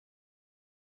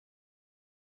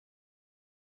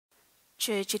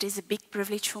Church, it is a big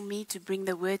privilege for me to bring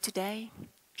the word today.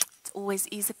 It always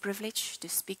is a privilege to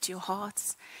speak to your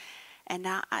hearts. And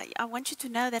I want you to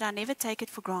know that I never take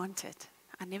it for granted.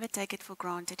 I never take it for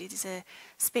granted. It is a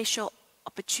special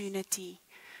opportunity,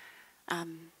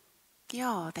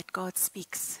 that God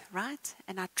speaks, right?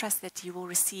 And I trust that you will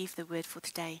receive the word for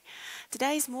today.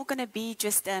 Today is more going to be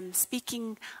just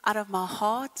speaking out of my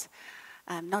heart,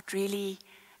 not really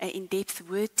in-depth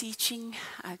word teaching,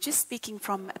 just speaking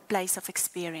from a place of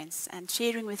experience and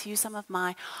sharing with you some of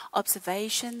my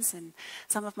observations and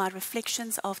some of my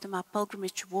reflections after my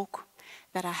pilgrimage walk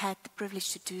that I had the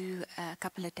privilege to do a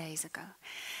couple of days ago.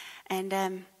 And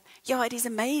it is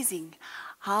amazing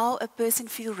how a person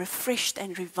feels refreshed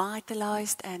and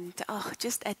revitalized and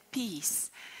just at peace,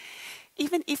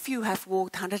 even if you have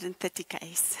walked 130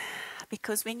 k's.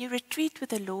 Because when you retreat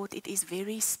with the Lord, it is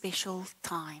very special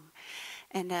time.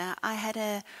 And I had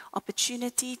an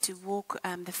opportunity to walk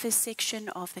the first section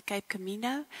of the Cape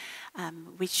Camino,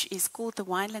 which is called the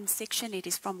Wineland section. It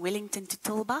is from Wellington to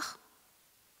Tilbach.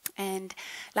 And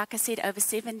like I said, over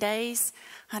 7 days,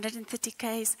 130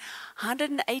 k's,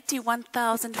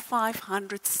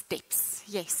 181,500 steps.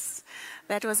 Yes,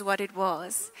 that was what it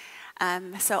was.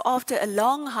 So after a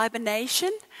long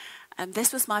hibernation,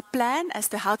 this was my plan as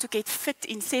to how to get fit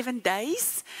in 7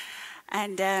 days.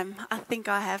 And I think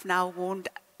I have now warmed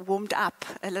up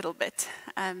a little bit.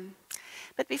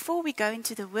 But before we go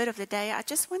into the word of the day, I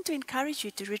just want to encourage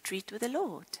you to retreat with the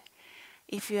Lord.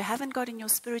 If you haven't got in your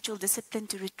spiritual discipline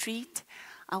to retreat,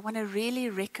 I want to really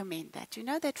recommend that. You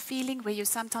know that feeling where you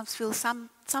sometimes feel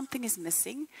something is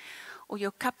missing, or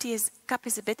your cup is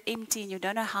a bit empty and you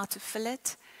don't know how to fill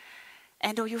it,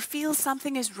 or you feel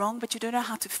something is wrong but you don't know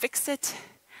how to fix it,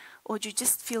 or you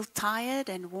just feel tired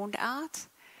and worn out?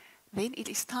 Then it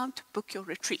is time to book your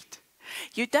retreat.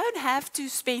 You don't have to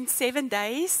spend 7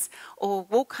 days or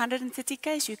walk 130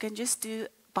 k's. You can just do a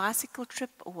bicycle trip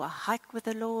or a hike with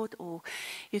the Lord, or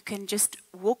you can just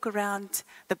walk around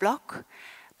the block.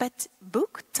 But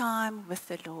book time with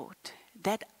the Lord,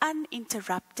 that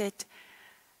uninterrupted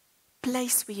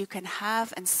place where you can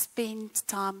have and spend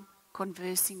time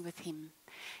conversing with Him.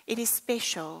 It is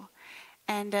special.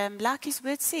 And like His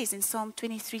word says in Psalm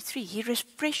 23:3, He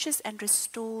refreshes and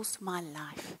restores my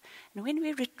life. And when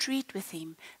we retreat with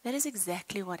Him, that is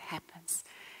exactly what happens.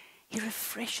 He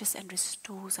refreshes and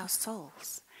restores our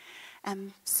souls.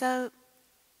 So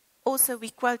also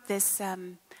we quote this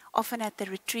often at the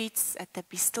retreats, at the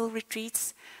Be Still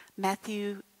retreats,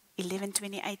 Matthew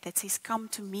 11:28, that says, "Come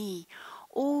to me,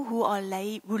 all who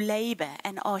labor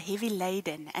and are heavy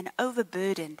laden and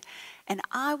overburdened, and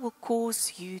I will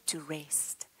cause you to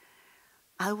rest.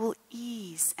 I will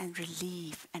ease and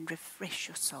relieve and refresh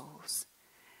your souls."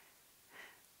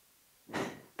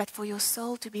 But for your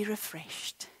soul to be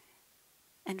refreshed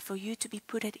and for you to be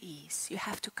put at ease, you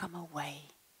have to come away.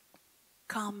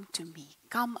 Come to me.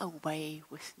 Come away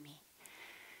with me.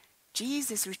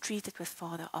 Jesus retreated with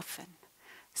Father often.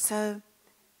 So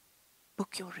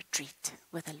book your retreat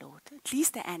with the Lord, at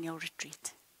least the annual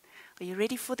retreat. Are you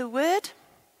ready for the word?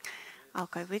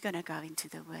 Okay, we're going to go into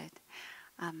the word.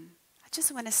 I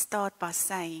just want to start by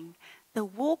saying the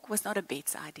walk was not a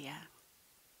Bet's idea.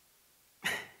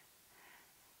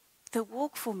 The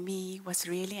walk for me was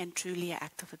really and truly an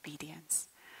act of obedience.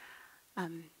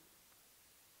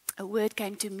 A word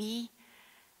came to me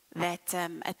that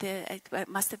it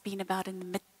must have been about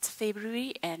in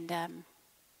mid-February, and a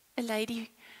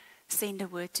lady sent a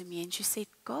word to me, and she said,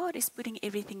 God is putting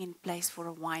everything in place for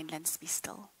a winelands be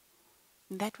still.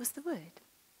 And that was the word.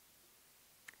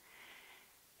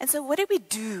 And so what do we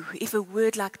do if a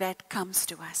word like that comes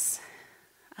to us?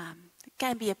 It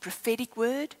can be a prophetic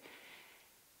word.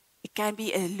 It can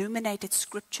be an illuminated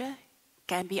scripture. It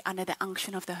can be under the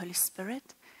unction of the Holy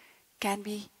Spirit. It can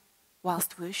be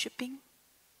whilst worshiping,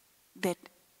 that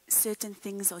certain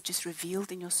things are just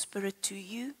revealed in your spirit to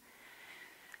you.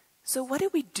 So what do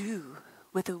we do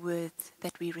with the word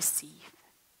that we receive?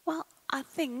 Well, I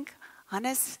think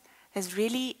Hannes has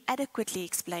really adequately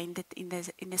explained it in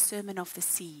the Sermon of the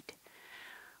Seed,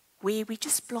 where we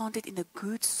just plant it in the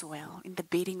good soil, in the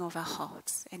bedding of our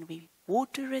hearts, and we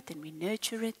water it and we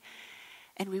nurture it,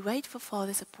 and we wait for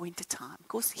Father's appointed time.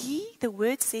 Because the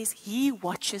word says, He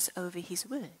watches over His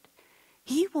word.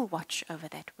 He will watch over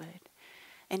that word.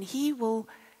 And He will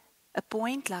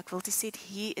appoint, like Wilty said,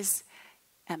 He is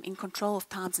in control of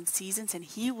times and seasons, and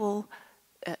He will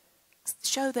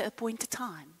show the appointed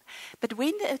time. But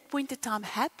when the appointed time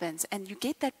happens and you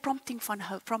get that prompting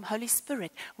from Holy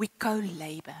Spirit, we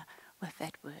co-labor with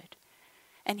that word.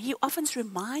 And He often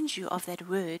reminds you of that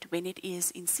word when it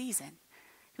is in season.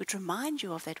 He would remind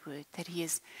you of that word that He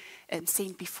has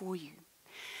sent before you.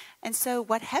 And so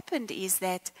what happened is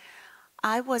that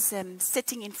I was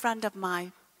sitting in front of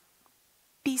my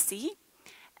PC,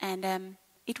 and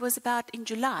it was about in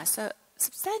July, so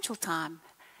substantial time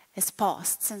has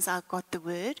passed since I got the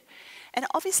word. And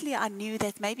obviously I knew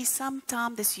that maybe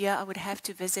sometime this year I would have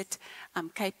to visit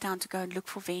Cape Town to go and look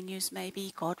for venues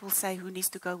maybe. God will say who needs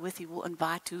to go with, He will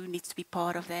invite who needs to be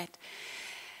part of that.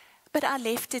 But I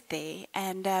left it there,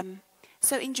 and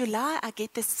so in July I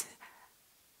get this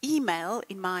email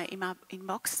in my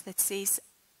inbox that says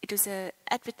it was an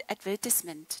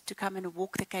advertisement to come and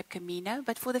walk the Cape Camino.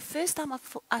 But for the first time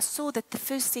I saw that the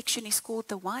first section is called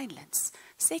the Winelands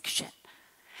section.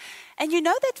 And you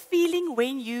know that feeling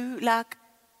when you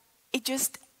it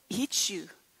just hits you.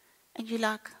 And you're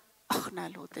like, oh no,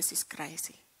 Lord, this is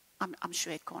crazy. I'm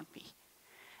sure it can't be.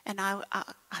 And I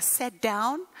sat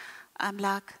down. I'm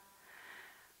like,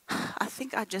 I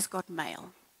think I just got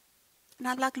mail. And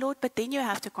I'm like, Lord, but then you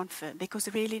have to confirm,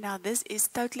 because really now this is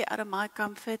totally out of my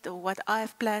comfort or what I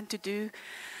have planned to do.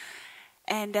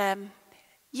 And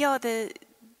the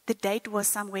date was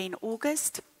somewhere in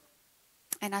August.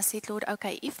 And I said, Lord,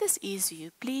 okay, if this is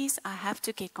you, please, I have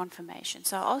to get confirmation.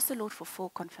 So I asked the Lord for 4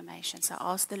 confirmations. I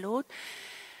asked the Lord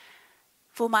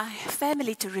for my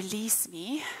family to release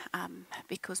me,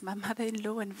 because my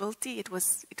mother-in-law and Wilty, it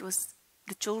was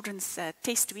the children's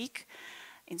test week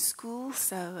in school,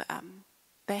 so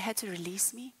they had to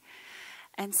release me.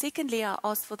 And secondly, I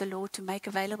asked for the Lord to make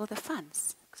available the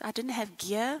funds, because I didn't have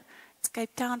gear. It's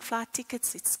Cape Town flight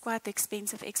tickets. It's quite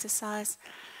expensive exercise.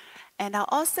 And I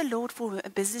asked the Lord for a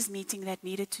business meeting that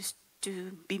needed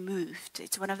to be moved.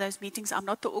 It's one of those meetings, I'm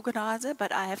not the organizer,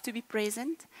 but I have to be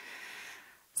present.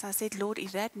 So I said, Lord,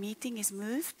 if that meeting is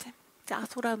moved, so I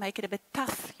thought I'll make it a bit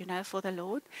tough, for the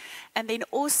Lord. And then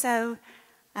also,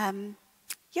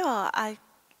 I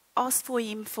asked for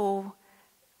him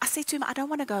I said to him, I don't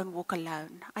want to go and walk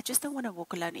alone. I just don't want to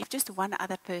walk alone. If just one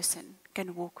other person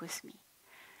can walk with me.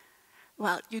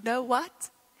 Well, you know what?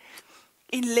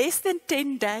 In less than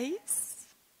 10 days,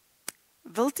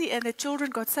 Wilty and the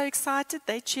children got so excited,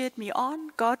 they cheered me on.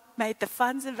 God made the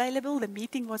funds available, the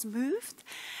meeting was moved,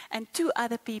 and 2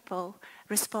 other people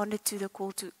responded to the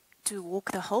call to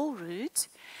walk the whole route.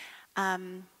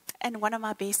 And one of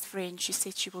my best friends, she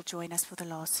said she will join us for the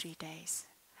last 3 days.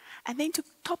 And then to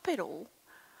top it all,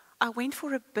 I went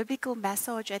for a biblical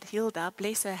massage at Hilda,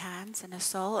 bless her hands and her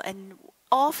soul, and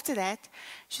after that,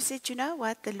 she said, you know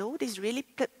what, the Lord is really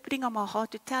putting on my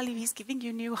heart to tell you He's giving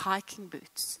you new hiking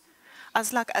boots. I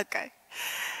was like, okay.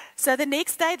 So the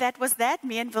next day, that was that.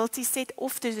 Me and Wilty set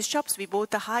off to the shops. We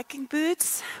bought the hiking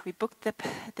boots. We booked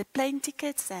the plane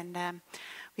tickets, and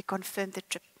we confirmed the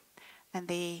trip. And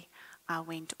there I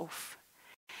went off.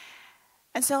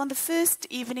 And so on the first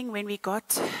evening when I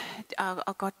got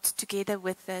together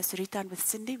with Sarita and with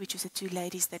Cindy, which was the 2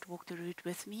 ladies that walked the route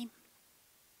with me,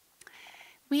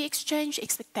 we exchanged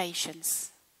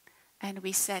expectations, and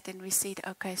we sat and we said,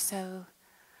 okay, so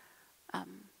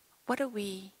what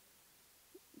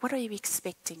are you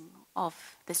expecting of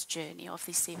this journey, of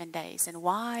these 7 days, and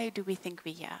why do we think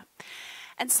we're here?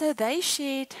 And so they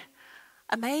shared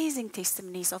amazing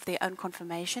testimonies of their own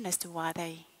confirmation as to why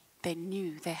they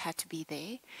knew they had to be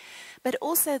there, but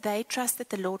also they trusted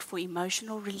the Lord for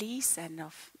emotional release and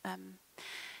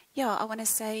I want to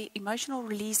say emotional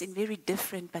release in very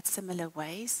different but similar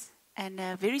ways, and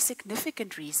very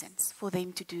significant reasons for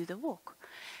them to do the walk.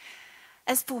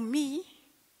 As for me,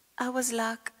 I was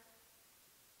like,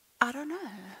 I don't know.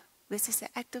 This is an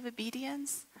act of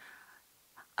obedience.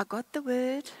 I got the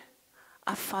word.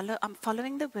 I'm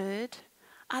following the word.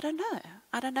 I don't know.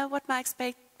 I don't know what my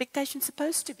expectation is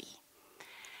supposed to be.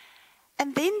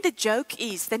 And then the joke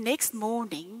is, the next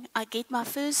morning, I get my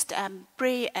first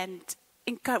prayer and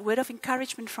word of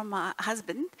encouragement from my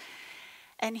husband,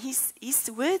 and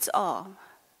his words are,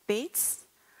 Bets,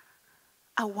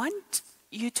 I want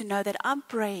you to know that I'm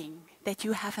praying that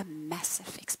you have a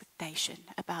massive expectation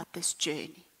about this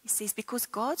journey. He says, because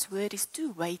God's word is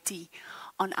too weighty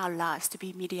on our lives to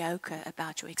be mediocre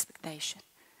about your expectation.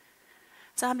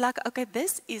 So I'm like, okay,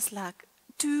 this is like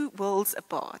 2 worlds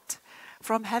apart,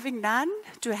 from having none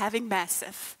to having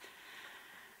massive.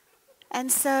 And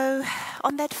so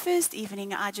on that first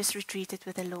evening, I just retreated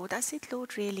with the Lord. I said,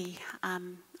 Lord, really,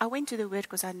 I went to the word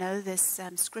because I know this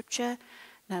scripture,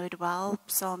 know it well,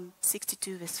 Psalm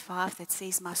 62 verse 5, that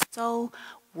says, my soul,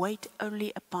 wait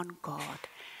only upon God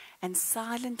and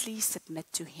silently submit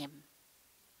to Him.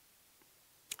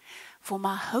 For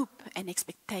my hope and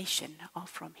expectation are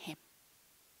from Him.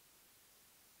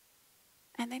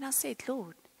 And then I said,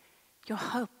 Lord, your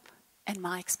hope and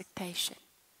my expectation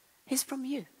is from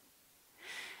you.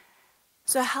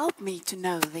 So help me to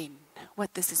know then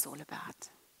what this is all about.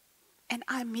 And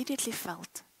I immediately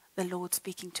felt the Lord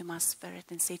speaking to my spirit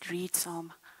and said, read Psalm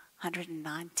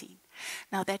 119.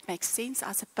 Now that makes sense,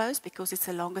 I suppose, because it's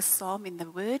the longest psalm in the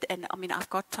word, and I mean, I've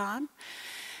got time.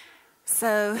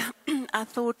 So I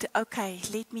thought, okay,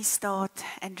 let me start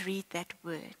and read that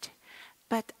word.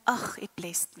 But, it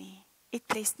blessed me. It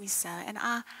blessed me so. And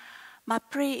my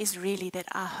prayer is really that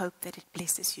I hope that it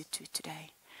blesses you too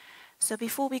today. So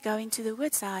before we go into the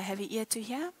words, I have an ear to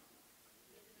hear.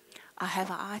 I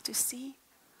have an eye to see.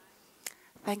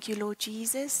 Thank you, Lord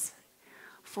Jesus,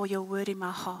 for your word in my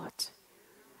heart.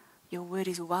 Your word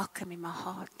is welcome in my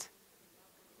heart.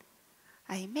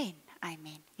 Amen.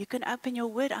 Amen. You can open your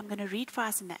word. I'm going to read for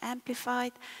us in the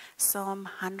Amplified, Psalm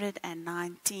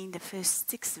 119, the first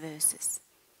 6 verses.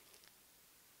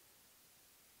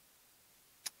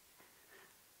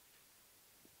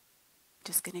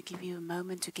 Just going to give you a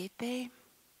moment to get there.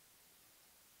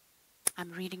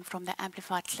 I'm reading from the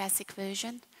Amplified Classic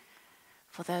Version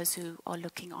for those who are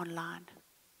looking online.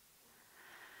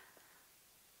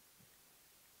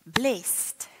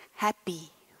 Blessed, happy,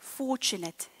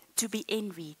 fortunate, to be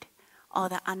envied are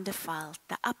the undefiled,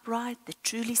 the upright, the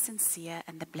truly sincere,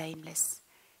 and the blameless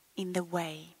in the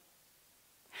way,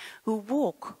 who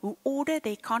order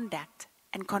their conduct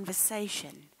and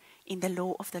conversation in the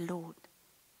law of the Lord.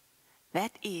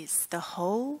 That is the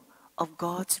whole of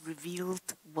God's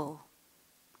revealed will.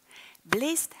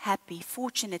 Blessed, happy,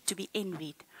 fortunate, to be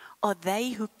envied are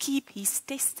they who keep his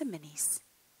testimonies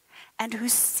and who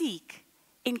seek,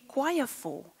 inquire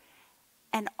for,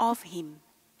 and of him,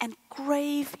 and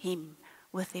crave him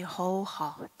with their whole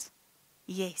heart.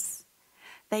 Yes,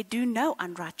 they do no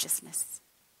unrighteousness,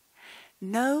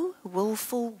 no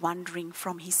willful wandering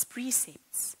from his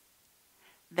precepts.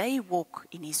 They walk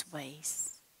in his ways.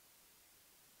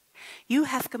 You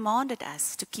have commanded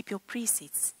us to keep your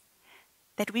precepts,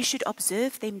 that we should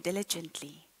observe them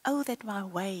diligently. Oh, that my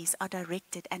ways are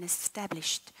directed and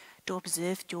established to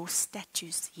observe your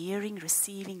statutes, hearing,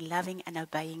 receiving, loving, and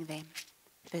obeying them.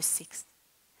 Verse 6.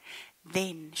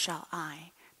 Then shall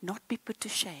I not be put to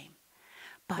shame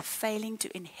by failing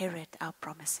to inherit our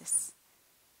promises,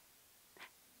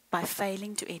 by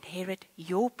failing to inherit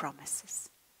your promises,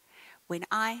 when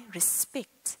I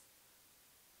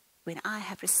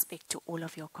have respect to all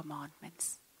of your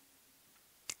commandments.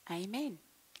 Amen.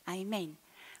 Amen.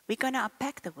 We're going to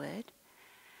unpack the word.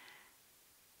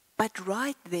 But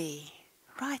right there,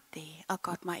 I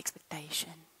got my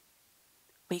expectation.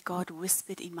 Where God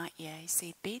whispered in my ear, he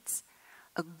said, Bets,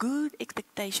 a good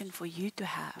expectation for you to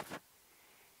have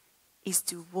is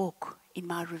to walk in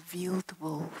my revealed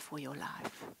will for your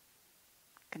life.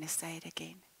 I'm going to say it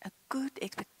again. A good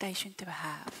expectation to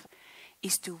have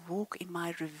is to walk in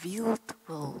my revealed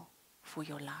will for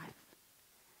your life.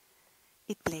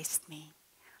 It blessed me.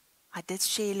 I did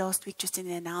share last week just in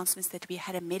the announcements that we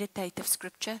had a meditative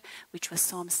scripture, which was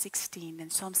Psalm 16.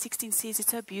 And Psalm 16 says it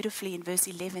so beautifully in verse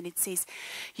 11. It says,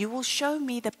 you will show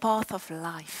me the path of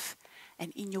life,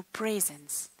 and in your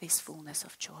presence there's fullness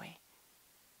of joy.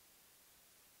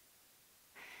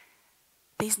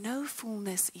 There's no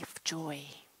fullness of joy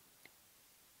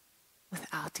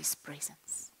without his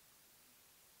presence.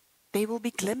 There will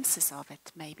be glimpses of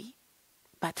it, maybe.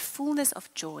 But fullness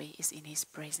of joy is in his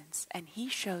presence, and he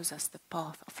shows us the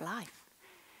path of life.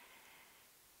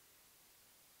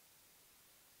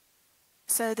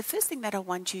 So the first thing that I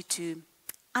want you to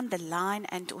underline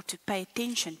and or to pay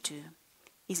attention to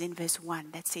is in verse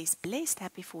 1 that says, blessed,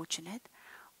 happy, fortunate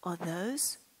are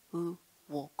those who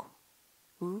walk.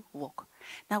 Who walk.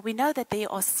 Now we know that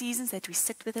there are seasons that we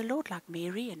sit with the Lord like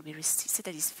Mary, and we sit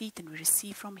at his feet and we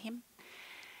receive from him.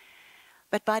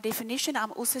 But by definition,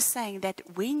 I'm also saying that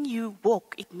when you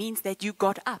walk, it means that you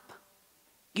got up.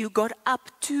 You got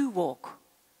up to walk,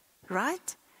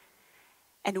 right?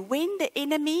 And when the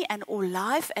enemy and all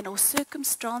life and all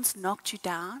circumstance knocked you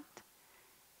down,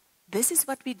 this is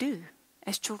what we do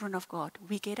as children of God.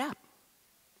 We get up.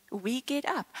 We get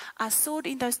up. I saw it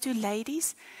in those two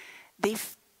ladies. Their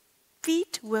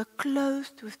feet were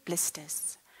clothed with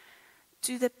blisters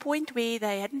to the point where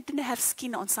they didn't have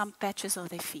skin on some patches of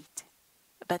their feet.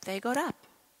 But they got up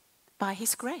by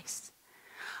his grace.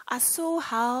 I saw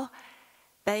how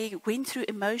they went through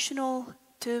emotional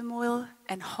turmoil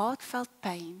and heartfelt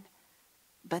pain,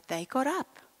 but they got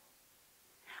up.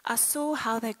 I saw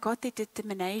how they got their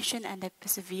determination and their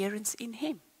perseverance in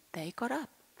him. They got up.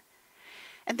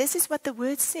 And this is what the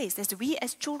word says, that we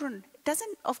as children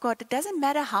of God, it doesn't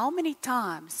matter how many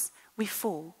times we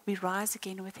fall, we rise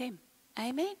again with him.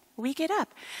 Amen? We get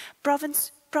up.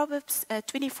 Proverbs Proverbs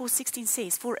 24:16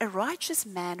 says, "For a righteous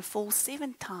man falls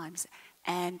 7 times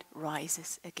and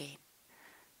rises again."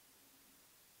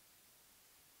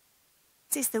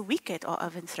 It says the wicked are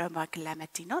overthrown by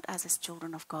calamity, not us as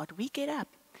children of God. We get up.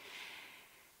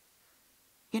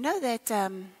 You know that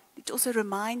it also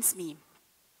reminds me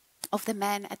of the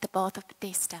man at the bath of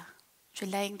Bethesda, who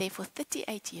was laying there for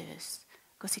 38 years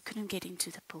because he couldn't get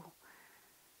into the pool.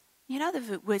 You know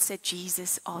the words that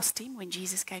Jesus asked him when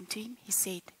Jesus came to him? He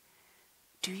said,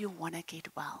 "Do you want to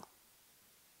get well?"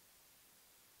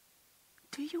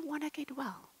 Do you want to get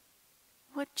well?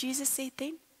 What Jesus said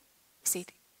then? He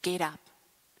said, "Get up.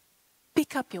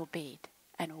 Pick up your bed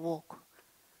and walk."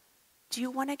 Do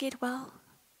you want to get well?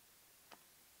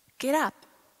 Get up.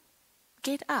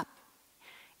 Get up.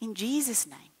 In Jesus'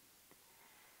 name.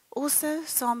 Also,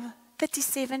 Psalm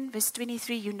 37 verse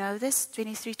 23, you know this,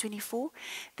 23-24.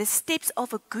 "The steps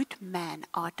of a good man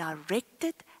are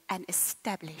directed and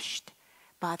established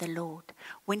by the Lord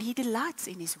when he delights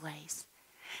in his ways.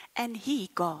 And he,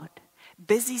 God,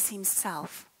 busies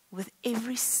himself with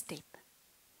every step.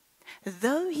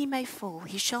 Though he may fall,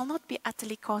 he shall not be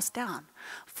utterly cast down,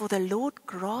 for the Lord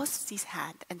grasps his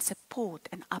hand and supports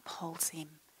and upholds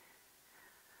him."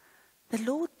 The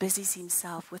Lord busies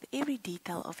himself with every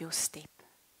detail of your step.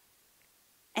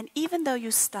 And even though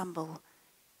you stumble,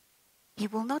 he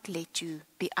will not let you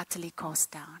be utterly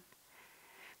cast down.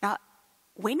 Now,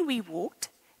 when we walked,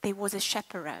 there was a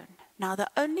chaperone. Now, the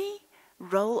only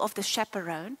role of the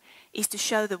chaperone is to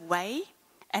show the way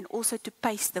and also to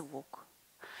pace the walk.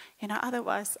 You know,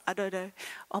 otherwise, I don't know,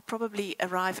 I'll probably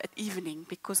arrive at evening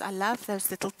because I love those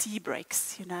little tea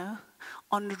breaks, you know,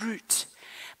 en route.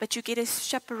 But you get a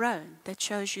chaperone that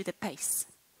shows you the pace.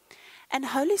 And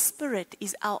Holy Spirit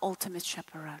is our ultimate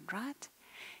chaperone, right?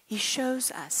 He shows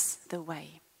us the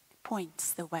way,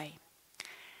 points the way,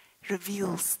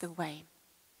 reveals the way.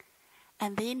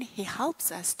 And then he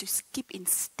helps us to keep in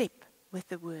step with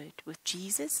the Word, with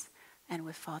Jesus and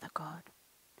with Father God.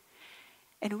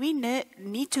 And we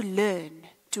need to learn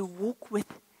to walk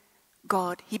with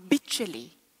God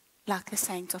habitually, like the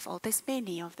saints of old. There's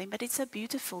many of them, but it's so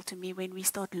beautiful to me when we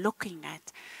start looking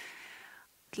at,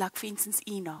 like for instance,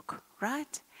 Enoch,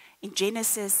 right? In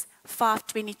Genesis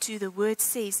 5:22, the word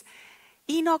says,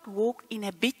 Enoch walked in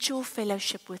habitual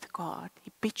fellowship with God,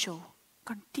 habitual,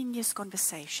 continuous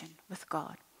conversation with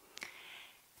God.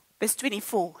 Verse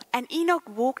 24, "And Enoch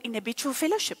walked in habitual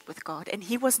fellowship with God, and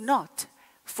he was not,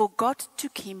 for God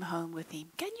took him home with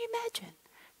him." Can you imagine?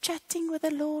 Chatting with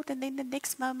the Lord, and then the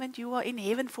next moment you are in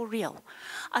heaven for real.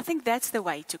 I think that's the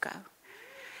way to go.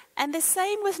 And the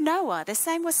same with Noah. The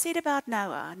same was said about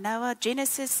Noah. Noah,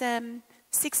 Genesis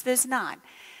 6 verse 9.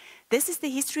 "This is the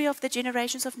history of the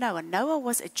generations of Noah. Noah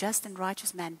was a just and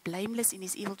righteous man, blameless in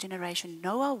his evil generation.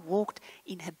 Noah walked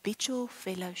in habitual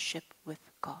fellowship with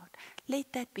God."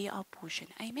 Let that be our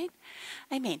portion. Amen?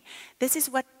 Amen. This is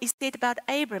what is said about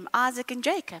Abram, Isaac, and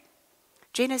Jacob.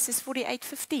 Genesis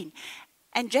 48:15.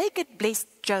 "And Jacob blessed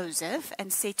Joseph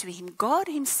and said to him, God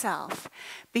himself,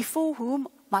 before whom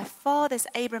my fathers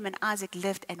Abram and Isaac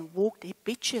lived and walked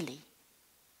habitually.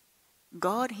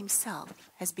 God himself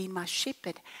has been my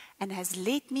shepherd and has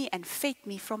led me and fed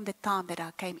me from the time that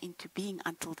I came into being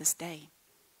until this day."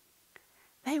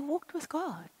 They walked with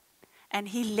God, and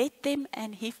he led them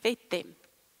and he fed them.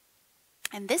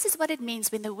 And this is what it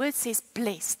means when the word says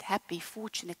blessed, happy,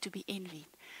 fortunate, to be envied.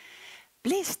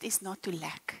 Blessed is not to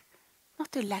lack.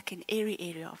 Not to lack in every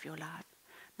area of your life.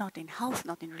 Not in health,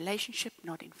 not in relationship,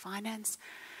 not in finance,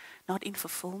 not in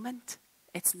fulfillment.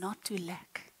 It's not to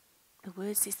lack. The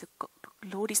word says, "The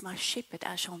Lord is my shepherd,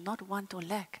 I shall not want or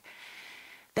lack."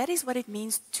 That is what it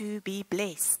means to be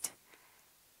blessed.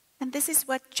 And this is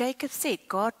what Jacob said,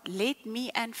 "God led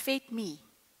me and fed me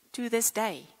to this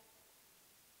day."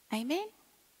 Amen?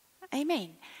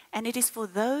 Amen. And it is for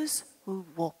those who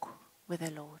walk with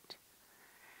the Lord.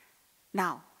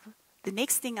 Now, the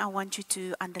next thing I want you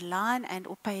to underline and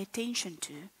or pay attention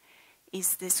to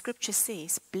is the scripture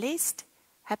says, "Blessed,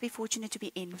 happy, fortunate, to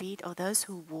be envied are those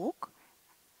who walk,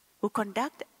 who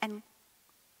conduct and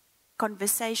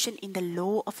conversation in the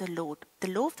law of the Lord." The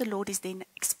law of the Lord is then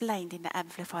explained in the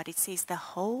Amplified. It says the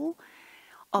whole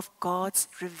of God's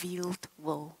revealed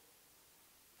will.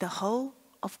 The whole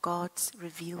of God's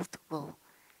revealed will.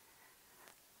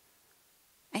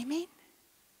 Amen?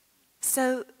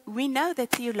 So we know that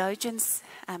theologians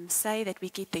say that we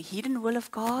get the hidden will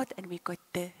of God and we get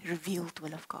the revealed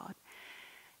will of God.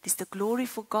 It is the glory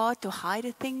for God to hide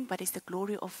a thing, but it's the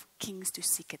glory of kings to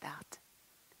seek it out.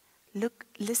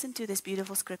 Listen to this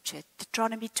beautiful scripture,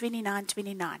 Deuteronomy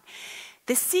 29:29.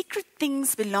 "The secret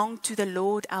things belong to the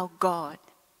Lord our God,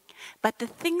 But the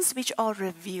things which are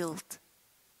revealed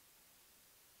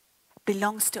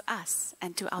belongs to us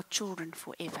and to our children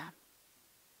forever,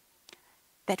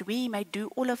 that we may do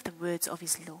all of the words of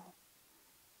his law.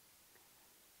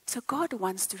 So God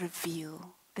wants to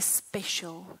reveal the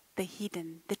special, the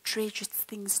hidden, the treasured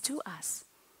things to us.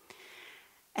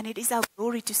 And it is our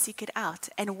glory to seek it out.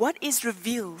 And what is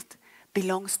revealed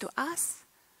belongs to us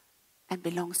and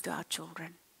belongs to our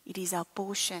children. It is our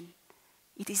portion.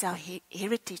 It is our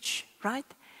heritage, right?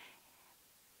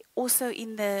 Also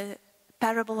in the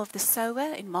parable of the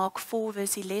sower in Mark 4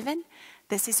 verse 11,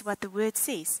 this is what the word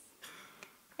says.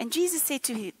 And Jesus said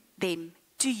to them,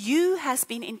 to you has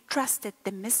been entrusted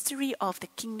the mystery of the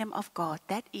kingdom of God,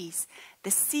 that is, the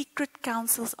secret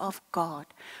counsels of God,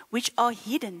 which are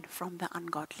hidden from the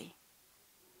ungodly.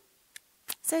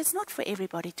 So it's not for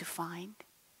everybody to find.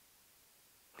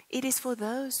 It is for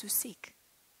those who seek.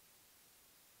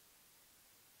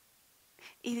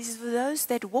 It is for those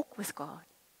that walk with God.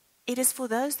 It is for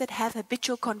those that have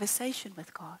habitual conversation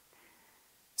with God.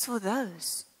 It's for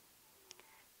those.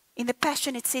 In the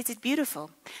Passion, it says it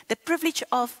beautiful. The privilege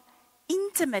of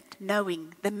intimate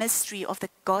knowing the mystery of the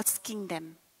God's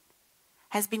kingdom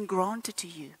has been granted to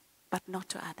you, but not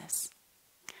to others.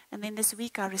 And then this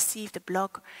week I received a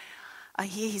blog. I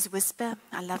hear his whisper.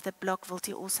 I love the blog.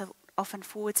 Volti also often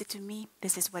forwards it to me.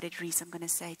 This is what it reads. I'm going to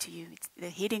say to you. The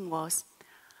heading was,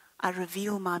 I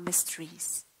reveal my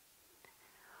mysteries.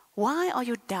 Why are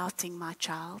you doubting, my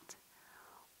child?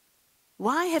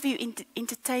 Why have you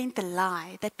entertained the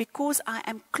lie that because I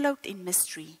am cloaked in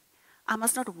mystery, I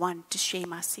must not want to share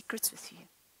my secrets with you?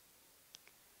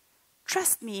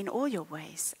 Trust me in all your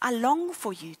ways. I long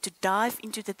for you to dive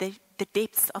into the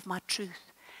depths of my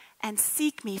truth and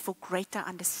seek me for greater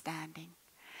understanding.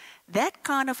 That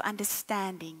kind of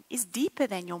understanding is deeper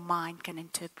than your mind can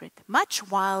interpret, much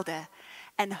wilder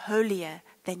and holier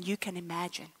than you can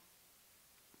imagine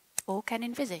or can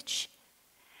envisage.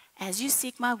 As you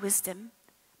seek my wisdom,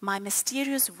 my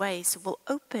mysterious ways will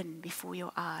open before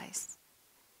your eyes.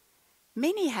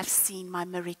 Many have seen my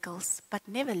miracles, but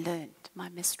never learned my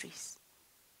mysteries.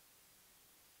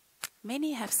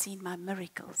 Many have seen my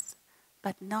miracles,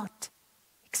 but not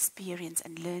experienced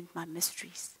and learned my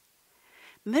mysteries.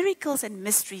 Miracles and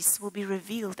mysteries will be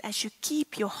revealed as you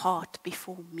keep your heart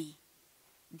before me.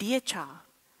 Dear child,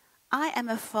 I am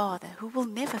a father who will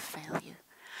never fail you.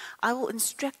 I will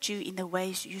instruct you in the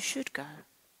ways you should go.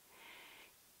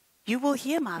 You will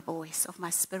hear my voice of my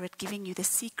spirit giving you the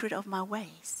secret of my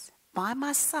ways. By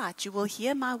my side you will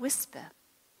hear my whisper,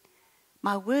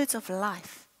 my words of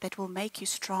life that will make you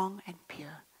strong and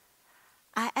pure.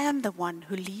 I am the one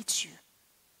who leads you.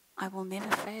 I will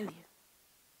never fail you.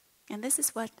 And this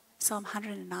is what Psalm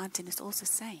 119 is also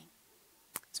saying.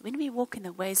 So when we walk in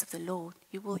the ways of the Lord,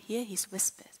 you will hear his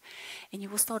whispers and you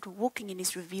will start walking in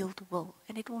his revealed will.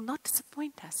 And it will not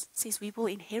disappoint us. It says we will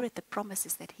inherit the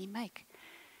promises that he makes.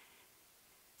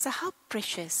 So how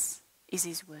precious is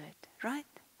his word, right?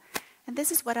 And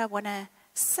this is what I want to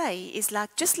say is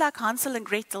like, just like Hansel and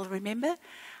Gretel, remember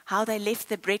how they left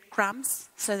the breadcrumbs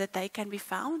so that they can be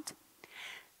found?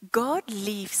 God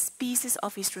leaves pieces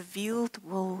of his revealed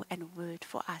will and word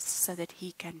for us so that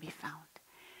he can be found.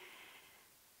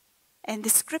 And the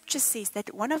scripture says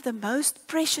that one of the most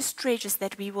precious treasures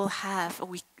that we will have or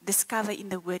we discover in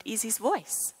the word is his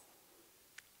voice.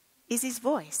 Is his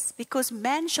voice. Because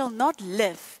man shall not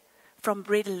live from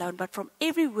bread alone, but from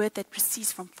every word that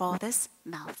proceeds from Father's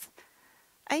mouth.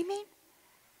 Amen.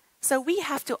 So we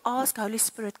have to ask Holy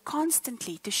Spirit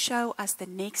constantly to show us the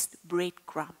next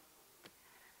breadcrumb.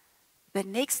 The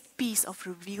next piece of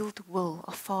revealed will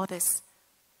of Father's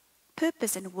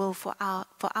purpose and will for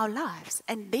our lives.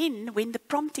 And then when the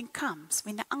prompting comes,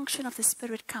 when the unction of the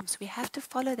Spirit comes, we have to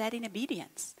follow that in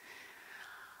obedience.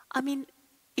 I mean,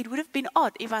 it would have been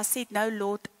odd if I said, no,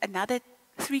 Lord, another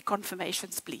 3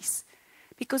 confirmations, please.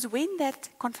 Because when that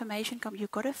confirmation comes,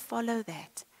 you've got to follow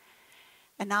that.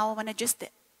 And now I want to just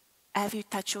have you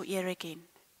touch your ear again.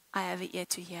 I have an ear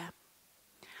to hear.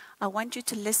 I want you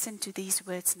to listen to these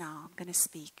words now. I'm going to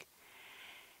speak.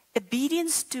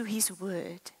 Obedience to his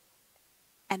word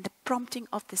and the prompting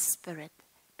of the Spirit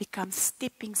become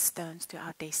stepping stones to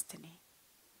our destiny.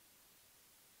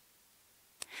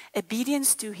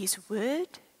 Obedience to his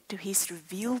word, to his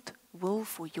revealed will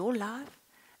for your life,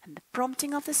 and the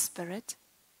prompting of the Spirit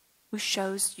who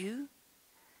shows you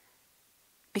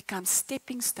become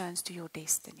stepping stones to your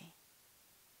destiny.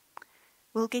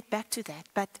 We'll get back to that,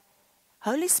 but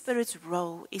Holy Spirit's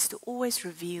role is to always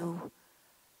reveal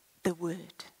the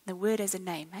Word. The Word has a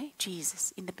name,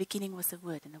 Jesus. In the beginning was the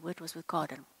Word, and the Word was with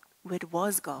God, and the Word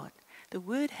was God. The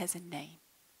Word has a name,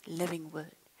 living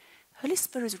Word. Holy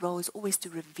Spirit's role is always to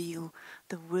reveal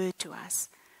the word to us.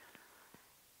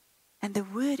 And the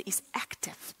word is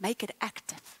active. Make it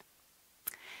active.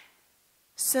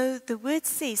 So the word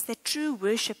says that true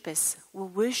worshippers will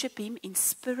worship him in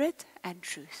spirit and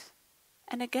truth.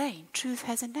 And again, truth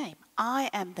has a name. I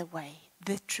am the way,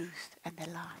 the truth, and the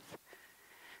life.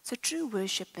 So true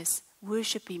worshippers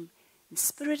worship him in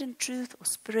spirit and truth, or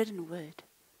spirit and word.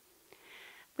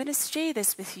 I'm going to share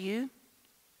this with you.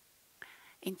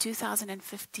 In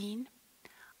 2015,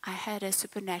 I had a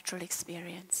supernatural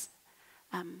experience.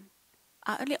 I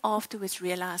only afterwards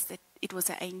realized that it was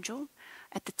an angel.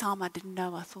 At the time, I didn't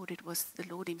know. I thought it was the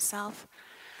Lord himself.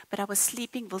 But I was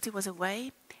sleeping. Wilty was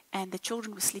away, and the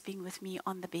children were sleeping with me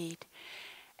on the bed.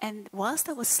 And whilst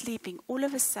I was sleeping, all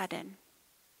of a sudden,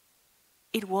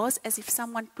 it was as if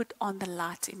someone put on the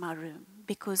light in my room,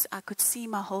 because I could see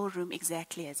my whole room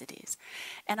exactly as it is.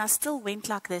 And I still went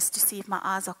like this to see if my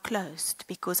eyes are closed,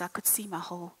 because I could see my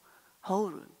whole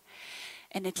room.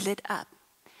 And it lit up.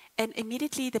 And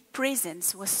immediately the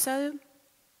presence was so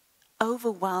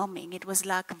overwhelming. It was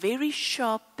like very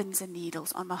sharp pins and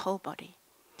needles on my whole body.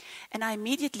 And I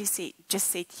immediately just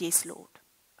said, yes, Lord.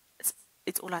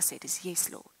 It's all I said is, yes,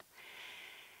 Lord.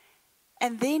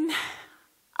 And then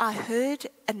I heard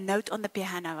a note on the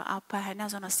piano. Our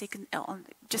piano's on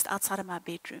just outside of my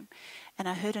bedroom. And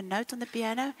I heard a note on the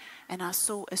piano, and I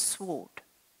saw a sword.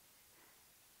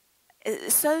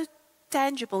 So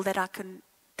tangible that I can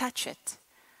touch it.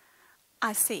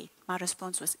 I said, my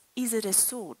response was, is it a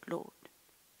sword, Lord?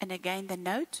 And again, the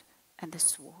note and the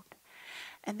sword.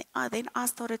 And then I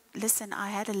started, I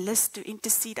had a list to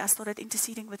intercede. I started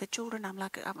interceding with the children. I'm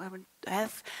like, I'm going to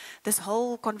have this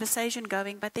whole conversation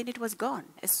going, but then it was gone.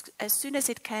 As soon as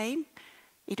it came,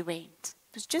 it went.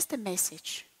 It was just a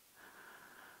message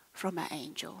from an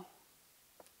angel.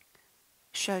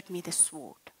 Showed me the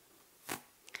sword.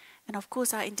 And of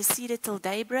course, I interceded till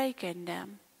daybreak, and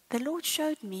the Lord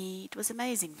showed me. It was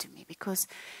amazing to me, because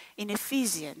in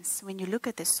Ephesians, when you look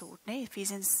at the sword,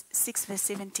 Ephesians 6 verse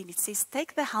 17, it says,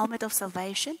 take the helmet of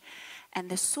salvation and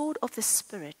the sword of the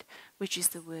Spirit, which is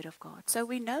the word of God. So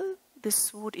we know the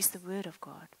sword is the word of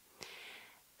God.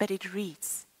 But it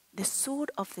reads, the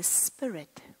sword of the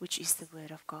Spirit, which is the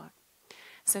word of God.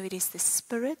 So it is the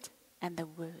Spirit and the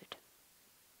word.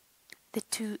 The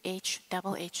two-edged,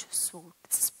 double-edged sword,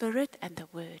 the Spirit and the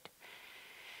word.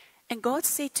 And God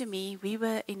said to me, we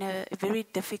were in a very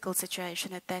difficult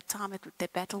situation at that time. The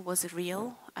battle was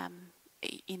real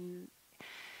in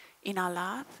our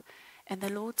life. And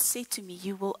the Lord said to me,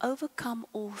 you will overcome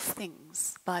all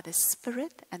things by the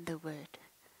Spirit and the word.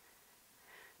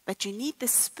 But you need the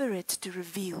Spirit to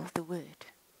reveal the word.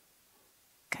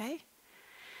 Okay?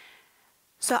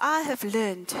 So I have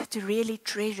learned to really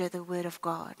treasure the word of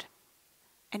God.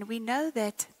 And we know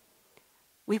that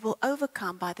we will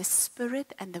overcome by the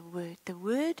Spirit and the word. The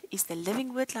word is the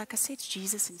living word, like I said,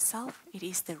 Jesus himself. It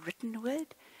is the written word,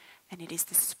 and it is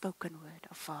the spoken word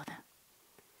of Father.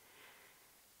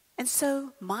 And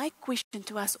so my question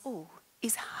to us all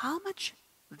is, how much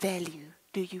value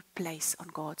do you place on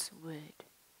God's word?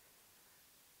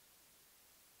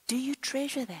 Do you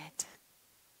treasure that?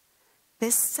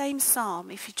 This same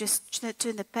psalm, if you just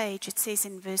turn the page, it says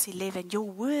in verse 11, your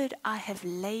word I have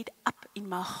laid up in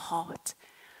my heart.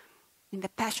 In the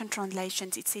Passion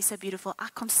translations, it says so beautiful, I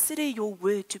consider your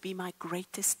word to be my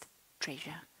greatest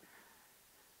treasure.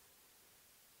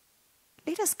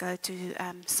 Let us go to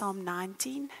Psalm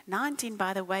 19. 19,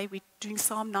 by the way, we're doing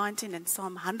Psalm 19 and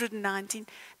Psalm 119.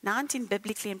 19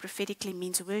 biblically and prophetically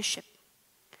means worship.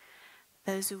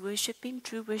 Those who worship him,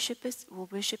 true worshippers, will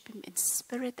worship him in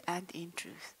spirit and in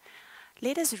truth.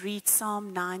 Let us read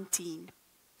Psalm 19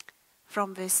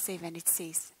 from verse 7. It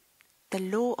says, the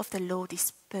law of the Lord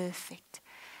is perfect,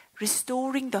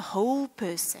 restoring the whole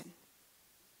person.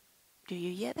 Do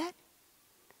you hear that?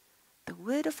 The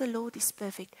word of the Lord is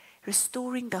perfect,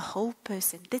 restoring the whole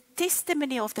person. The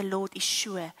testimony of the Lord is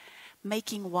sure,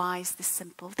 making wise the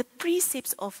simple. The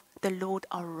precepts of the Lord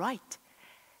are right,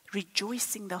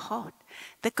 rejoicing the heart.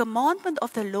 The commandment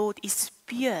of the Lord is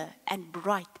pure and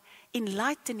bright,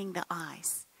 enlightening the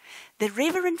eyes. The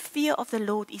reverent fear of the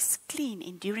Lord is clean,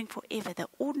 enduring forever. The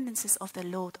ordinances of the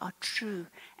Lord are true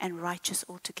and righteous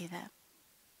altogether.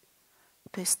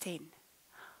 Verse 10.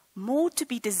 More to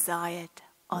be desired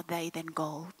are they than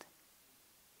gold,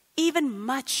 even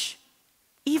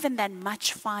than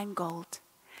much fine gold.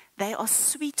 They are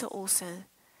sweeter also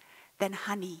than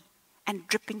honey and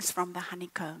drippings from the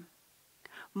honeycomb.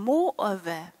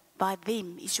 Moreover, by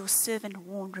them is your servant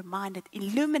warned, reminded,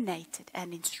 illuminated,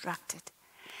 and instructed.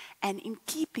 And in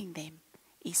keeping them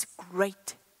is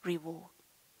great reward.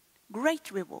 Great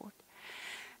reward.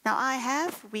 Now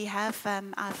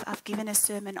I've given a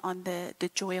sermon on the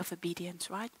joy of obedience,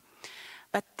 right?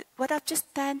 But what I've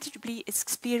just tangibly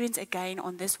experienced again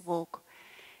on this walk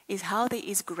is how there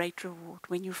is great reward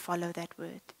when you follow that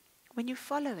word. When you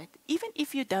follow it, even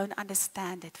if you don't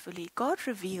understand it fully, God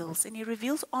reveals, and He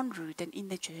reveals en route and in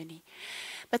the journey.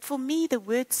 But for me, the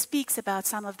word speaks about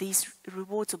some of these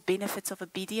rewards or benefits of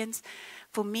obedience.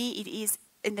 For me, it is,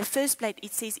 in the first place,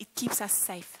 it says it keeps us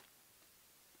safe.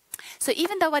 So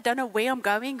even though I don't know where I'm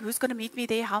going, who's going to meet me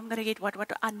there, how I'm going to get what,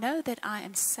 I know that I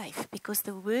am safe because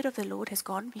the word of the Lord has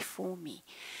gone before me.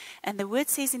 And the word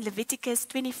says in Leviticus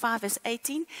 25 verse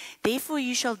 18, therefore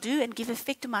you shall do and give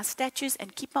effect to my statutes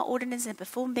and keep my ordinances and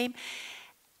perform them,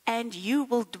 and you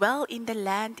will dwell in the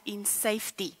land in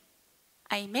safety.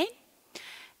 Amen.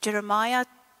 Jeremiah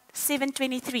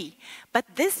 7:23.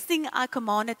 But this thing I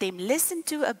commanded them, listen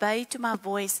to, obey to my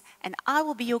voice, and I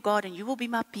will be your God, and you will be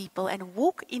my people, and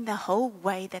walk in the whole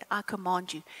way that I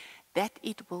command you, that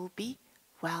it will be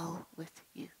well with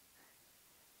you.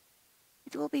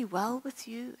 It will be well with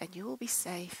you, and you will be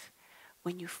safe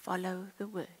when you follow the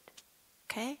word.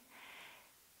 Okay?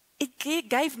 It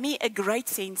gave me a great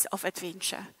sense of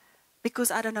adventure,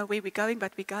 because I don't know where we're going,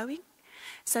 but we're going.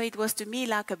 So it was to me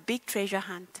like a big treasure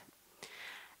hunt.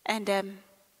 And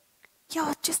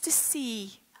just to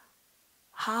see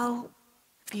how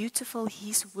beautiful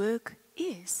His work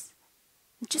is.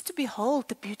 Just to behold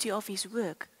the beauty of His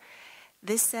work.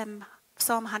 This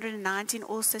Psalm 119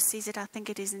 also says it, I think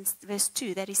it is in verse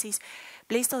 2, that He says,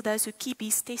 blessed are those who keep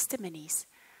His testimonies.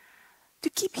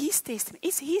 To keep His testimony,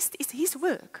 it's His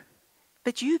work.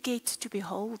 But you get to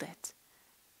behold it.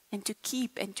 And to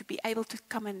keep and to be able to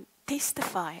come and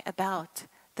testify about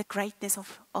the greatness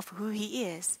of who He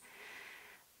is.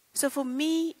 So for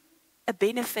me, a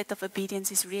benefit of obedience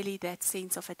is really that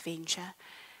sense of adventure.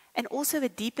 And also a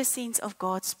deeper sense of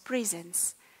God's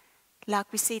presence.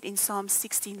 Like we said in Psalm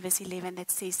 16 verse 11, that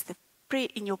says,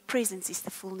 in your presence is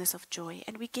the fullness of joy.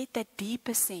 And we get that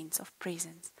deeper sense of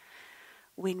presence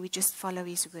when we just follow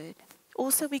His word.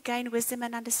 Also we gain wisdom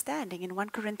and understanding. In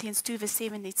 1 Corinthians 2 verse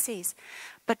 7 it says,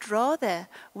 But rather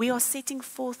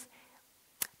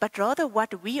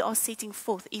what we are setting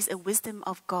forth is a wisdom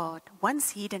of God,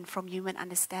 once hidden from human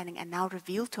understanding and now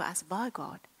revealed to us by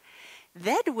God.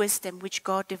 That wisdom which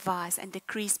God devised and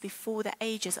decreed before the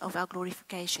ages of our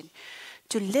glorification,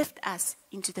 to lift us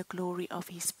into the glory of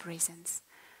His presence.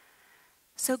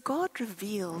 So God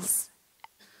reveals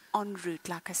en route,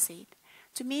 like I said.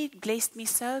 To me, it blessed me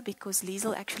so because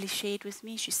Liesel actually shared with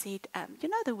me. She said,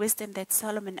 the wisdom that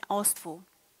Solomon asked for,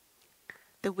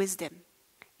 the wisdom.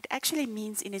 It actually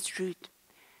means in its root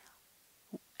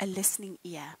a listening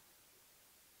ear.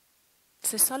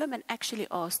 So Solomon actually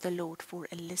asked the Lord for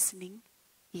a listening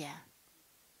ear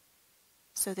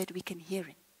so that we can hear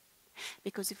Him.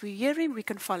 Because if we hear Him, we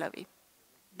can follow Him.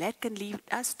 That can lead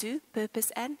us to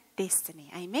purpose and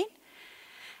destiny. Amen?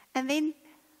 And then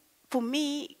for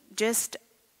me, just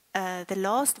the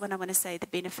last one I want to say, the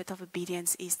benefit of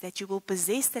obedience is that you will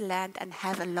possess the land and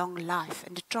have a long life.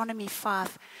 In Deuteronomy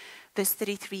 5 verse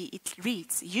 33, it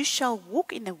reads, you shall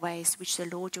walk in the ways which the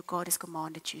Lord your God has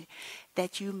commanded you,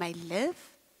 that you may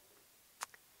live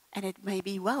and it may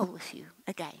be well with you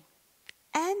again,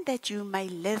 and that you may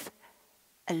live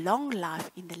a long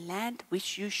life in the land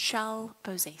which you shall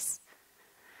possess.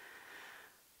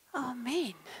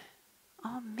 Amen.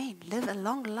 Amen. Live a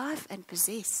long life and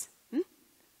possess.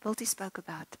 Wilty spoke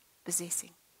about possessing.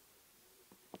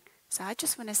 So I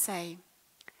just want to say,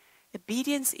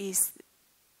 obedience is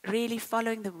really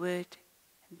following the word.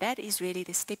 That is really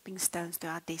the stepping stones to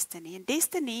our destiny. And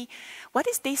destiny, what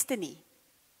is destiny?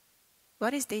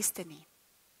 What is destiny?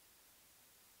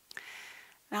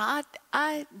 Now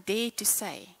I dare to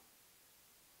say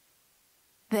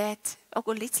that,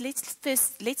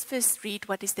 let's first read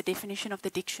what is the definition of the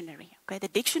dictionary. Okay, the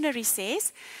dictionary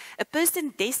says a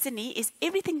person's destiny is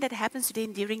everything that happens to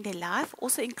them during their life,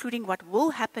 also including what will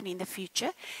happen in the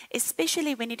future,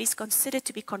 especially when it is considered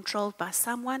to be controlled by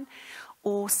someone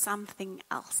or something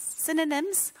else.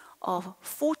 Synonyms of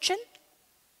fortune,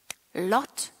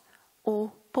 lot,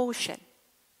 or portion.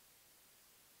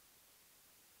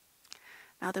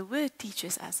 Now the word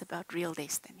teaches us about real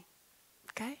destiny.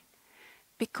 Okay?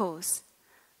 Because,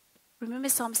 remember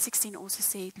Psalm 16 also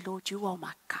said, Lord, you are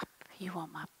my cup, you are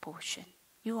my portion,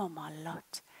 you are my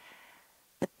lot.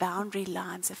 The boundary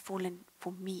lines have fallen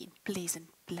for me in pleasant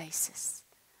places.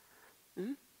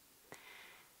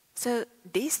 So,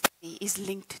 destiny is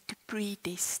linked to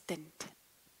predestined.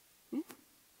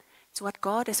 It's what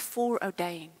God has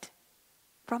foreordained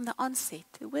from the onset.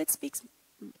 The word speaks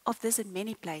of this in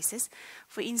many places.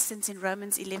 For instance, in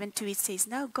Romans 11:2 it says,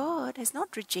 "No, God has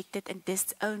not rejected and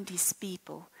disowned his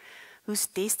people, whose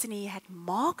destiny he had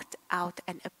marked out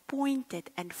and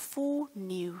appointed and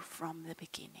foreknew from the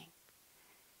beginning."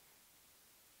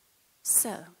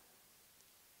 So,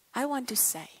 I want to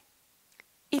say,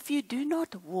 if you do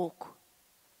not walk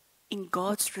in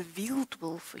God's revealed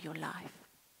will for your life,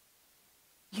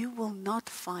 you will not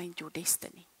find your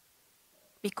destiny.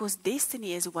 Because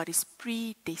destiny is what is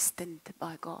predestined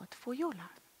by God for your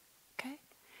life. Okay?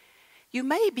 You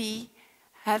may be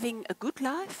having a good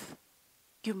life.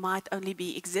 You might only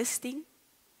be existing.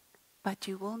 But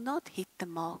you will not hit the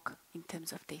mark in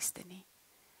terms of destiny.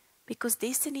 Because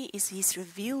destiny is his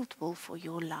revealed will for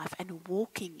your life and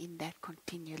walking in that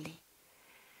continually.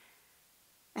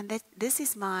 And that this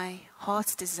is my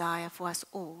heart's desire for us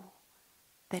all,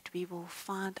 that we will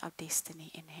find our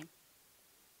destiny in him.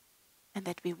 And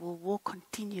that we will walk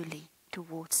continually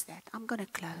towards that. I'm going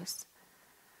to close.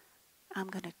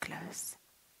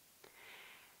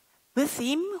 With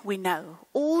him, we know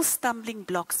all stumbling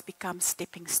blocks become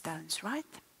stepping stones,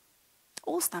 right?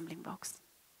 All stumbling blocks.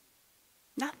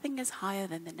 Nothing is higher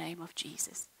than the name of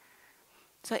Jesus.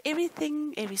 So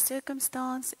everything, every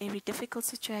circumstance, every difficult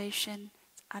situation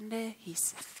is under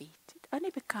his feet. It only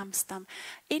becomes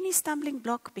any stumbling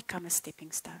block becomes a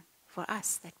stepping stone for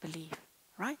us that believe,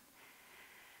 right?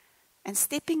 And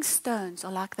stepping stones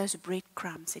are like those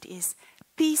breadcrumbs. It is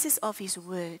pieces of his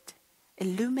word,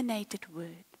 illuminated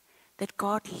word, that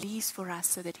God leaves for us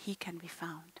so that he can be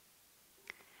found.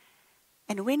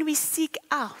 And when we seek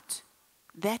out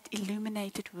that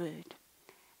illuminated word,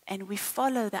 and we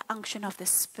follow the unction of the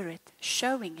Spirit,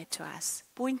 showing it to us,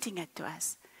 pointing it to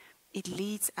us, it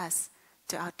leads us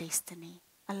to our destiny.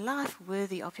 A life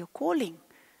worthy of your calling.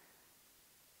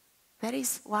 That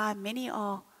is why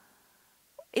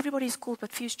everybody is called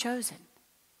but few is chosen.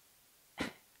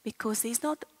 Because there's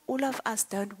not, all of us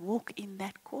don't walk in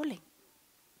that calling.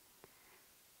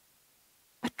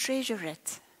 But treasure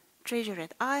it. Treasure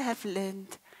it. I have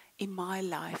learned in my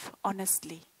life,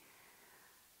 honestly,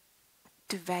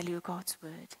 to value God's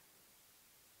word.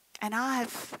 And I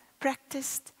have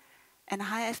practiced and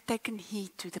I have taken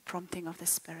heed to the prompting of the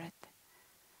Spirit.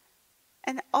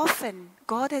 And often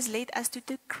God has led us to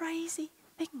do crazy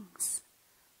things.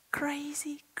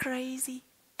 Crazy, crazy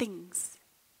things.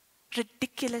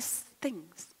 Ridiculous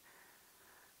things.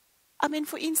 I mean,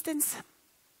 for instance,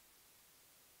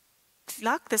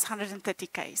 like this 130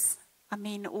 case. I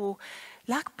mean, or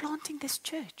like planting this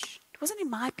church. It wasn't in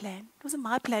my plan. It wasn't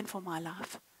my plan for my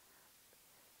life.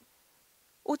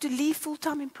 Or to leave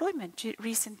full-time employment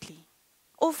recently.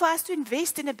 Or for us to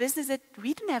invest in a business that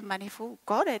we didn't have money for.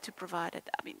 God had to provide it.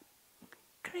 I mean,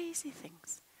 crazy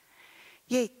things.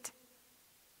 Yet,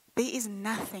 there is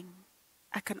nothing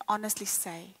I can honestly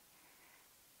say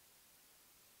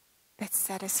that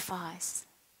satisfies,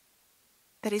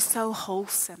 that is so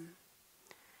wholesome,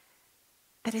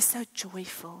 that is so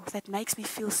joyful, that makes me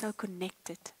feel so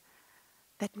connected,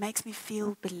 that makes me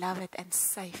feel beloved and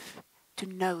safe to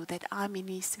know that I'm in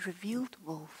his revealed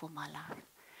will for my life.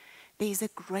 There is a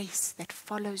grace that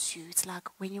follows you. It's like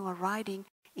when you are riding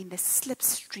in the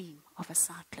slipstream of a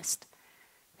cyclist.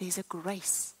 There is a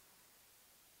grace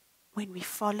when we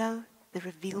follow the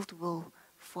revealed will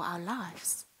for our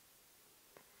lives.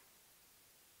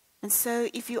 And so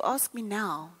if you ask me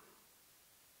now,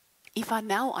 if I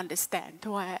now understand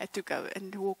why I had to go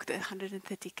and walk the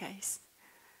 130 Ks,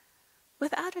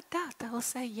 without a doubt I will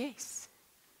say yes,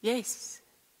 yes,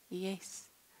 yes.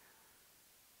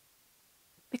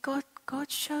 Because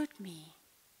God showed me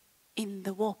in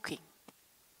the walking.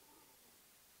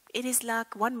 It is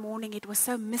like one morning it was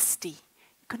so misty.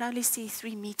 You can only see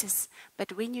 3 meters.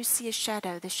 But when you see a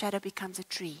shadow, the shadow becomes a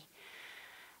tree.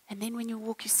 And then when you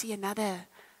walk, you see another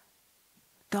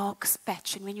dark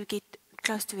patch. And when you get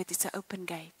close to it, it's an open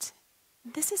gate.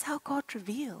 And this is how God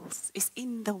reveals, is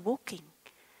in the walking.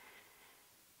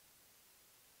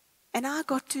 And I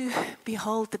got to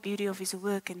behold the beauty of his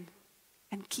work and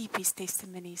keep his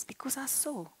testimonies, because I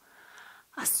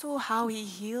saw how he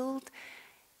healed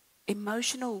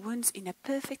emotional wounds in a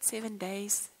perfect 7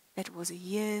 days that was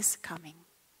years coming.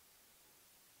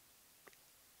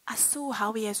 I saw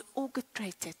how he has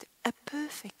orchestrated a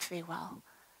perfect farewell,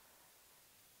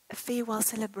 a farewell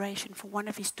celebration for one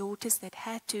of his daughters that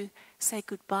had to say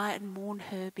goodbye and mourn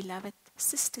her beloved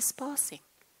sister's passing.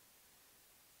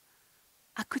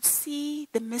 I could see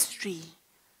the mystery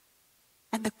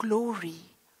and the glory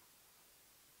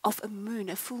of a moon,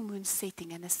 a full moon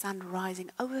setting and a sun rising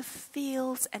over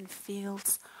fields and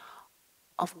fields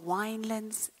of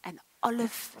winelands and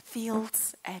olive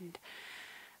fields and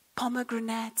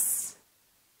pomegranates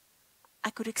I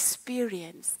could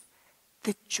experience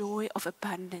the joy of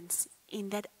abundance in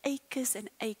that acres and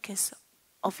acres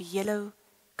of yellow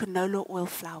canola oil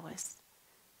flowers.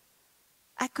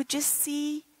 I could just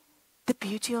see the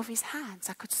beauty of his hands.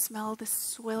 I could smell the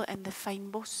soil and the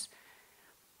fynbos.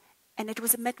 And it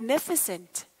was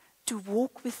magnificent to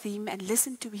walk with him and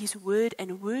listen to his word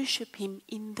and worship him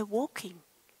in the walking,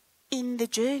 in the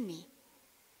journey.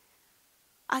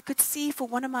 I could see for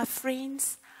one of my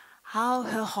friends how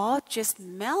her heart just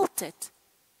melted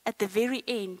at the very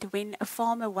end when a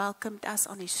farmer welcomed us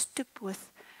on his stoep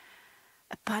with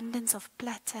abundance of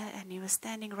platter, and he was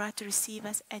standing right to receive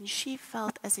us, and she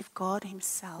felt as if God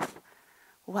himself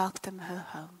welcomed her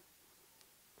home.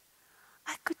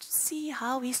 I could see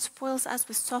how he spoils us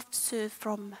with soft serve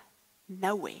from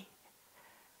nowhere,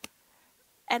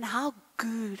 and how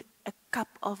good a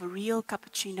cup of real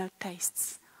cappuccino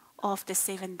tastes after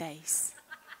 7 days.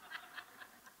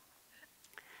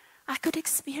 I could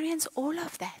experience all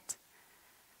of that.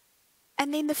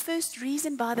 And then the first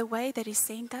reason, by the way, that he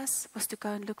sent us was to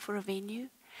go and look for a venue.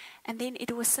 And then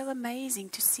it was so amazing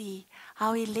to see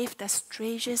how he left us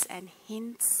treasures and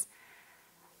hints,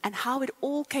 and how it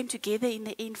all came together in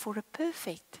the end for a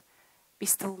perfect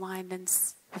Bristol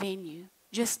Winelands venue,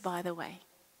 just by the way.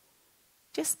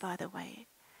 Just by the way.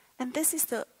 And this is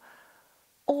the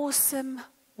awesome,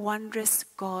 wondrous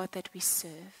God that we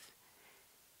serve.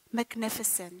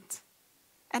 Magnificent.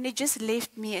 And it just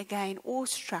left me again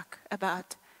awestruck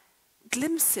about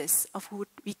glimpses of what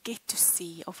we get to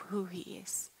see of who he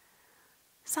is.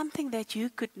 Something that you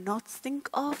could not think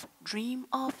of, dream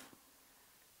of.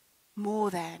 More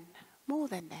than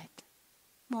that.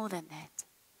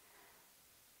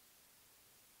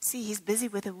 See, he's busy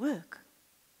with the work.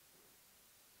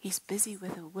 He's busy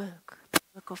with the work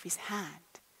of his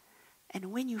hand.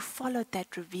 And when you follow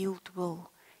that revealed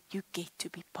will, you get to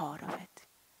be part of it.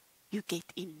 You get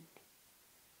in.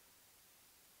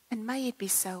 And may it be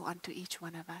so unto each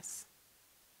one of us.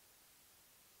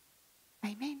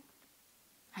 Amen.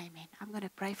 Amen. I'm going to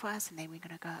pray for us, and then we're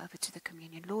going to go over to the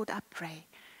communion. Lord, I pray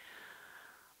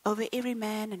over every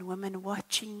man and woman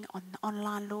watching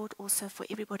online, Lord, also for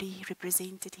everybody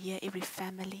represented here, every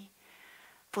family,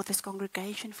 for this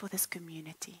congregation, for this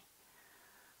community.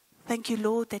 Thank you,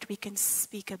 Lord, that we can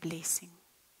speak a blessing.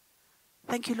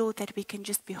 Thank you, Lord, that we can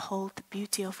just behold the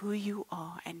beauty of who you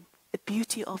are and the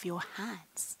beauty of your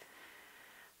hands.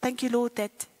 Thank you, Lord,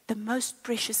 that the most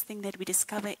precious thing that we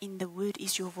discover in the word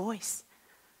is your voice.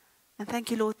 And thank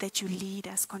you, Lord, that you lead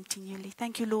us continually.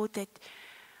 Thank you, Lord, that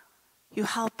you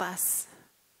help us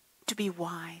to be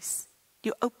wise.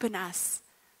 You open us,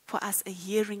 for us, a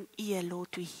hearing ear,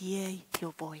 Lord, to hear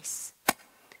your voice.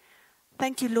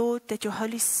 Thank you, Lord, that your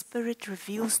Holy Spirit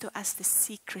reveals to us the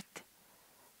secret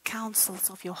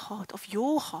counsels of your heart,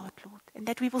 Lord, and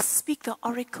that we will speak the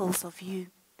oracles of you.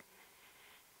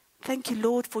 Thank you,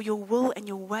 Lord, for your will and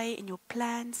your way and your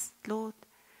plans, Lord.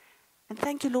 And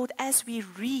thank you, Lord, as we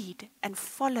read and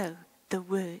follow the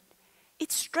word,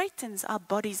 it straightens our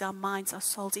bodies, our minds, our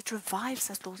souls. It revives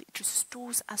us, Lord. It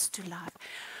restores us to life.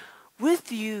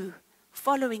 With you,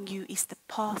 following you, is the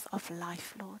path of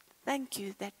life, Lord. Thank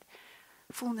you that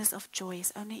fullness of joy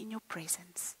is only in your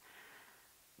presence.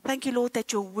 Thank you, Lord,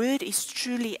 that your word is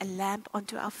truly a lamp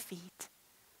unto our feet.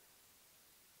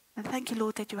 And thank you,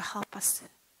 Lord, that you help us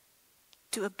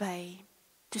to obey,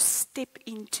 to step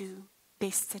into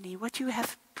destiny, what you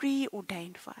have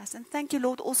preordained for us. And thank you,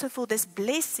 Lord, also for this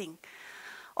blessing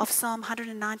of Psalm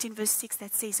 119 verse 6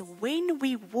 that says, when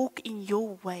we walk in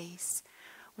your ways,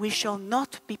 we shall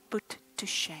not be put to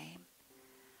shame.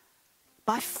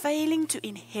 By failing to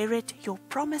inherit your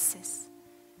promises,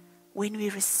 when we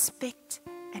respect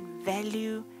and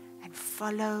value and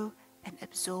follow and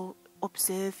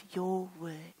observe your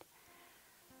word.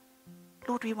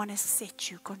 Lord, we want to set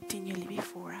you continually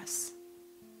before us.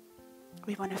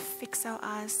 We want to fix our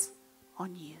eyes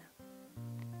on you.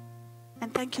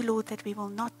 And thank you, Lord, that we will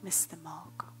not miss the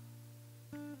mark.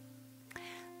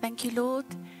 Thank you, Lord,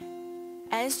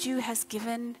 as you has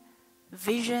given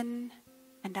vision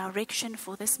and direction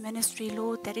for this ministry,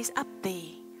 Lord, that is up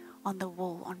there on the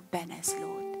wall, on banners,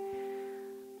 Lord.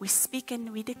 We speak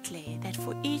and we declare that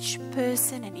for each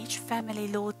person and each family,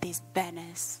 Lord, there's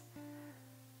banners.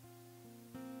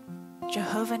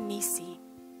 Jehovah Nissi.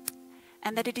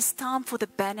 And that it is time for the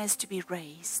banners to be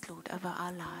raised, Lord, over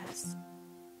our lives.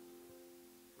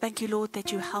 Thank you, Lord,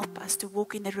 that you help us to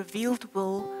walk in the revealed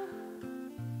will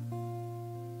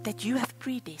that you have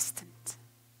predestined.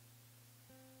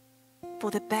 For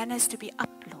the banners to be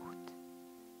up, Lord.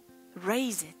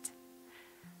 Raise it.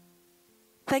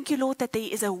 Thank you, Lord, that there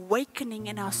is awakening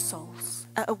in our souls.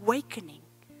 An awakening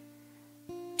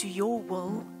to your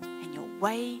will and your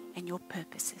way and your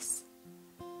purposes.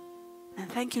 And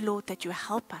thank you, Lord, that you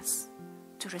help us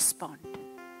to respond,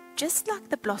 just like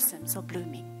the blossoms are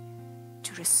blooming,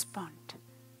 to respond.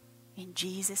 In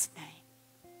Jesus'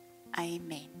 name,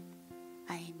 amen.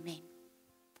 Amen.